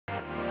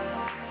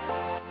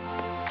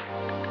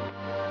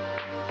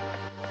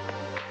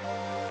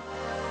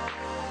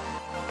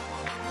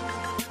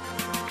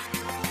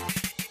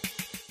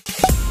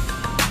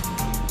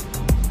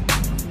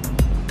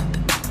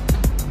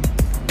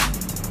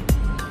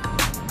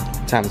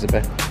time is it,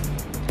 babe?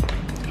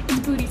 It's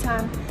booty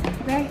time,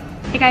 okay?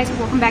 Hey guys,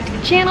 welcome back to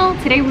the channel.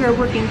 Today we are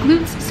working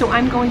glutes, so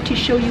I'm going to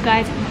show you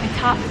guys my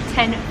top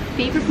 10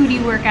 favorite booty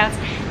workouts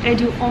that I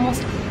do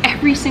almost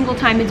every single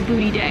time it's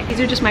booty day. These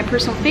are just my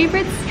personal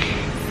favorites,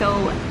 so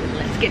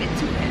let's get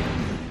into it.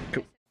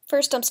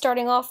 First, I'm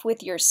starting off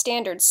with your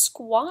standard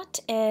squat,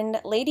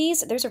 and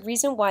ladies, there's a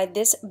reason why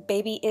this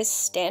baby is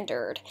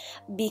standard,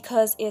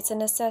 because it's a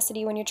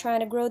necessity when you're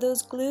trying to grow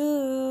those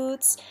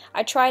glutes.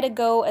 I try to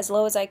go as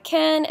low as I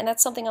can, and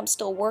that's something I'm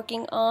still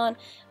working on,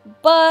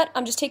 but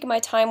I'm just taking my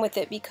time with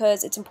it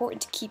because it's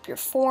important to keep your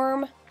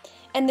form.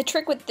 And the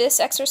trick with this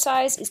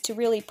exercise is to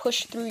really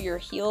push through your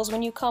heels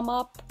when you come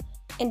up,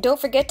 and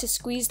don't forget to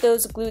squeeze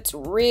those glutes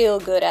real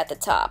good at the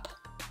top.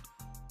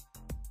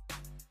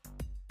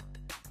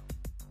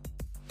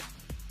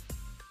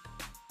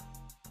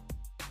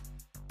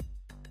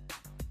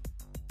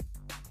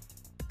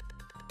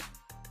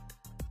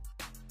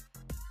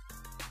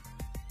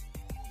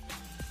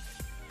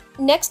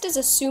 Next is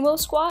a sumo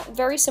squat,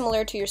 very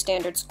similar to your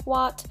standard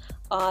squat.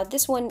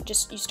 This one,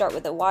 just you start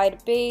with a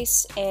wide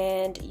base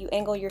and you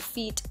angle your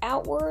feet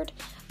outward.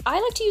 I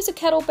like to use a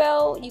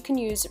kettlebell. You can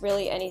use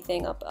really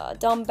anything up,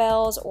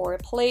 dumbbells or a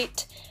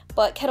plate,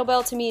 but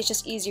kettlebell to me is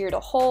just easier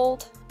to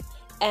hold.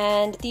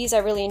 And these I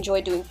really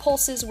enjoy doing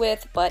pulses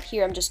with, but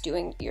here I'm just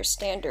doing your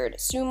standard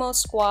sumo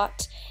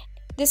squat.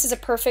 This is a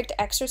perfect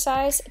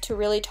exercise to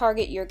really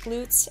target your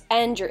glutes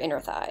and your inner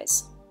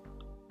thighs.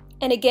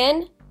 And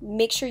again,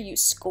 make sure you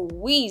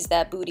squeeze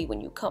that booty when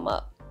you come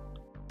up.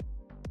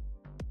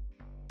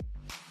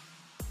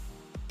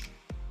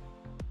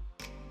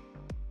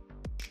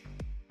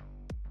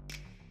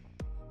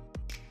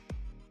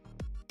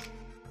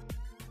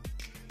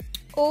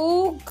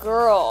 Oh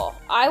girl,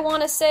 I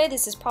want to say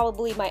this is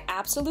probably my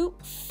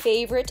absolute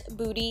favorite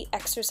booty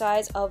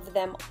exercise of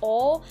them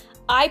all.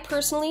 I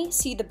personally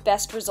see the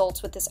best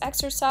results with this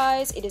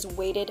exercise. It is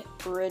weighted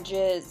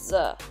bridges.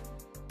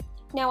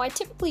 Now, I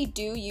typically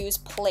do use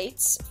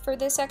plates for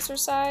this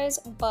exercise,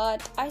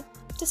 but I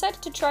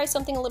decided to try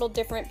something a little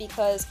different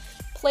because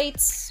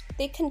plates,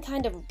 they can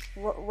kind of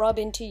rub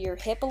into your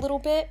hip a little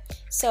bit.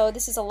 So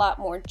this is a lot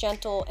more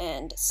gentle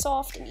and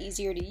soft and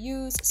easier to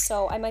use,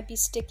 so I might be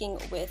sticking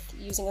with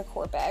using a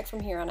core bag from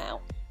here on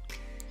out.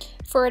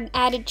 For an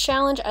added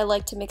challenge, I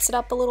like to mix it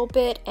up a little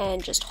bit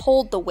and just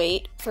hold the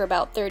weight for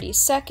about 30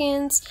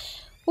 seconds.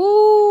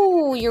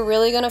 Ooh, you're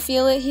really gonna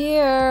feel it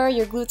here.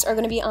 Your glutes are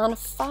gonna be on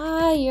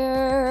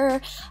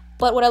fire.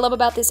 But what I love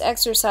about this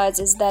exercise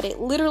is that it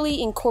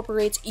literally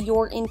incorporates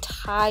your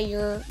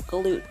entire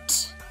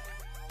glute.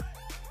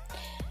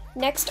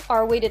 Next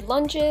are weighted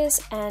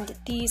lunges, and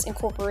these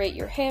incorporate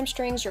your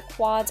hamstrings, your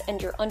quads, and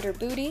your under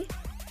booty.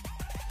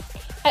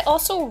 I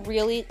also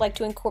really like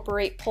to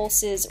incorporate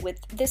pulses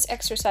with this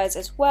exercise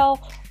as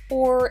well,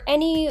 or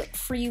any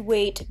free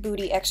weight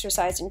booty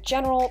exercise in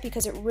general,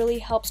 because it really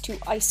helps to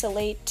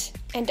isolate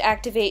and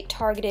activate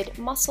targeted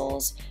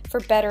muscles for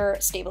better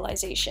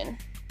stabilization.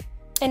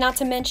 And not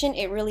to mention,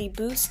 it really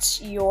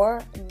boosts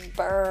your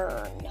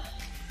burn.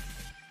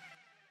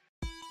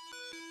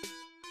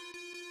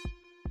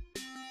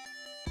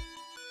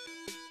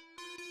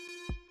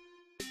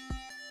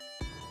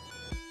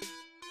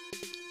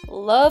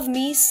 Love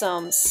me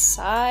some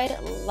side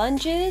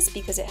lunges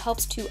because it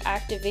helps to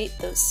activate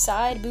those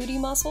side booty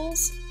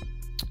muscles.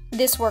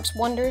 This works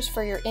wonders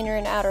for your inner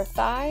and outer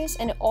thighs,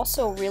 and it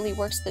also really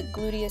works the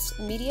gluteus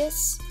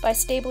medius by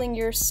stabling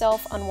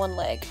yourself on one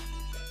leg.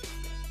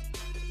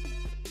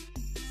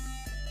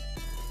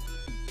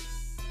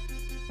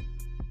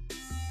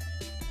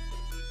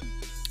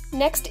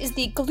 Next is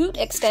the glute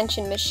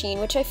extension machine,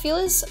 which I feel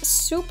is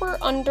super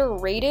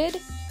underrated.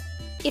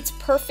 It's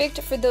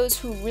perfect for those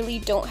who really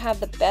don't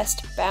have the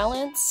best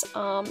balance.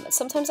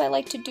 Sometimes I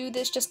like to do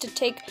this just to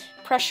take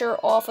pressure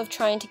off of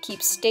trying to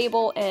keep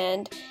stable,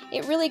 and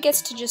it really gets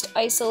to just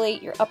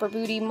isolate your upper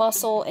booty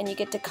muscle, and you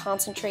get to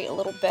concentrate a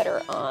little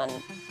better on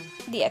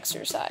the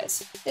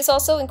exercise. This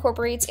also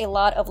incorporates a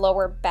lot of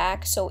lower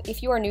back, so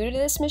if you are new to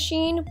this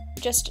machine,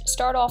 just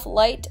start off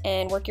light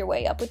and work your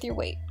way up with your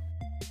weight.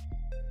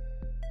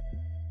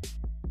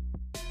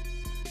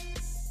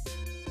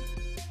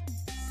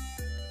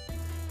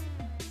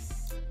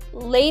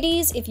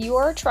 Ladies, if you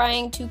are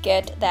trying to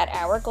get that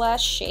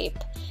hourglass shape,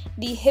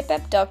 the hip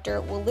abductor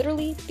will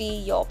literally be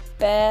your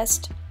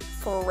best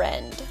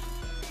friend.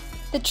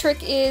 The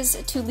trick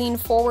is to lean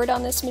forward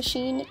on this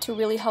machine to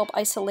really help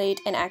isolate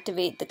and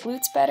activate the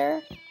glutes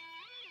better.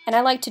 And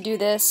I like to do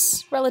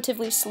this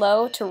relatively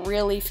slow to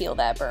really feel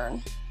that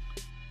burn.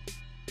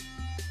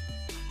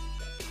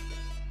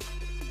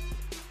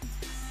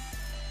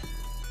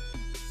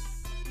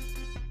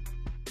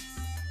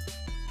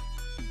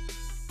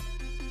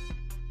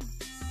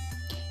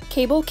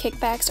 Cable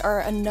kickbacks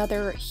are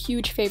another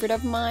huge favorite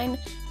of mine.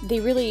 They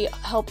really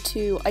help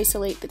to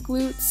isolate the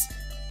glutes.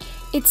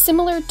 It's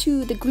similar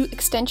to the glute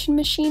extension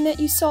machine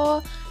that you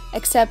saw,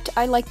 except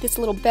I like this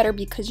a little better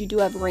because you do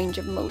have range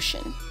of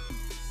motion.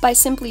 By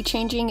simply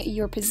changing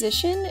your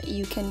position,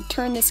 you can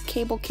turn this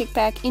cable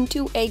kickback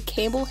into a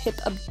cable hip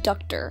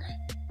abductor.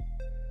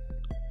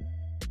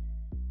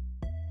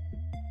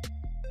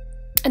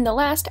 And the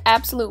last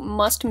absolute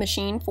must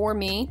machine for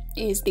me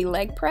is the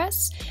leg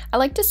press. I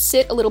like to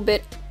sit a little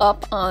bit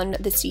up on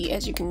the seat,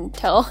 as you can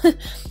tell.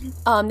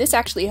 This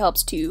actually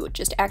helps to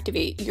just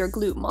activate your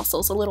glute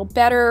muscles a little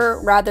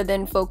better rather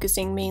than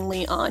focusing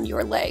mainly on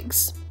your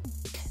legs.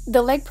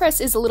 The leg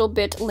press is a little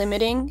bit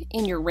limiting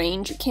in your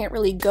range. You can't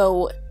really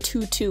go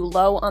too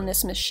low on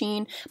this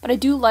machine, but I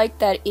do like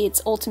that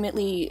it's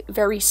ultimately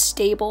very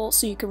stable,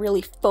 so you can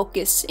really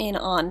focus in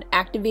on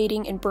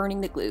activating and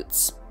burning the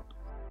glutes.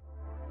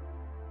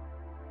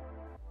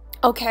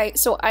 Okay,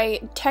 so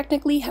I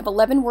technically have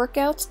 11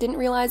 workouts, didn't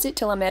realize it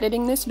till I'm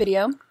editing this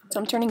video, so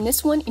I'm turning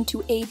this one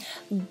into a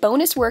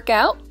bonus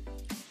workout.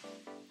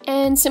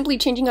 And simply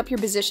changing up your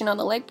position on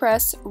the leg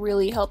press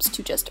really helps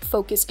to just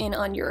focus in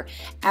on your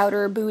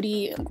outer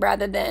booty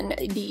rather than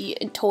the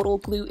total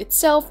glute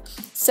itself.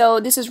 So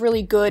this is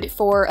really good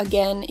for,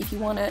 again, if you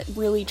want to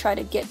really try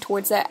to get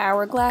towards that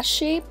hourglass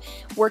shape.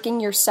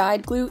 Working your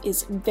side glute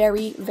is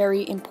very,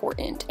 very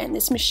important, and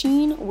this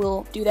machine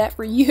will do that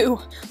for you.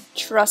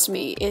 Trust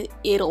me,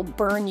 it'll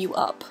burn you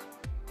up.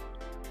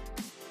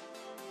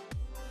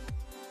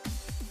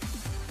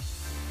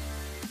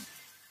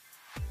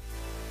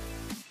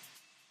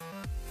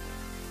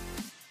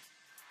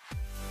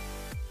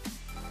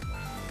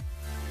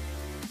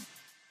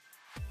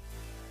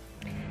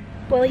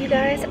 Well, you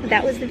guys,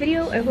 that was the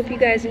video. I hope you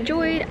guys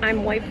enjoyed.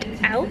 I'm wiped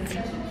out.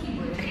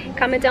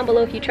 Comment down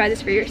below if you try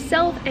this for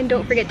yourself, and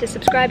don't forget to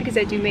subscribe because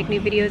I do make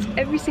new videos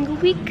every single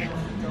week.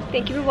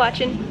 Thank you for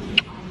watching.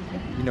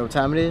 You know what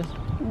time it is?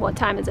 What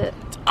time is it?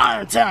 It's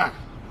iron time!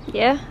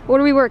 Yeah?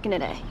 What are we working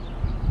today?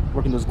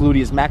 Working those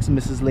gluteus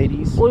maximuses,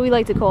 ladies. What do we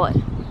like to call it?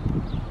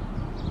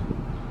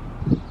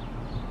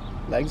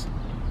 Legs?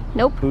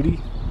 Nope. Booty?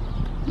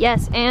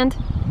 Yes, and?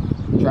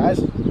 Tries?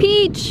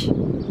 Peach!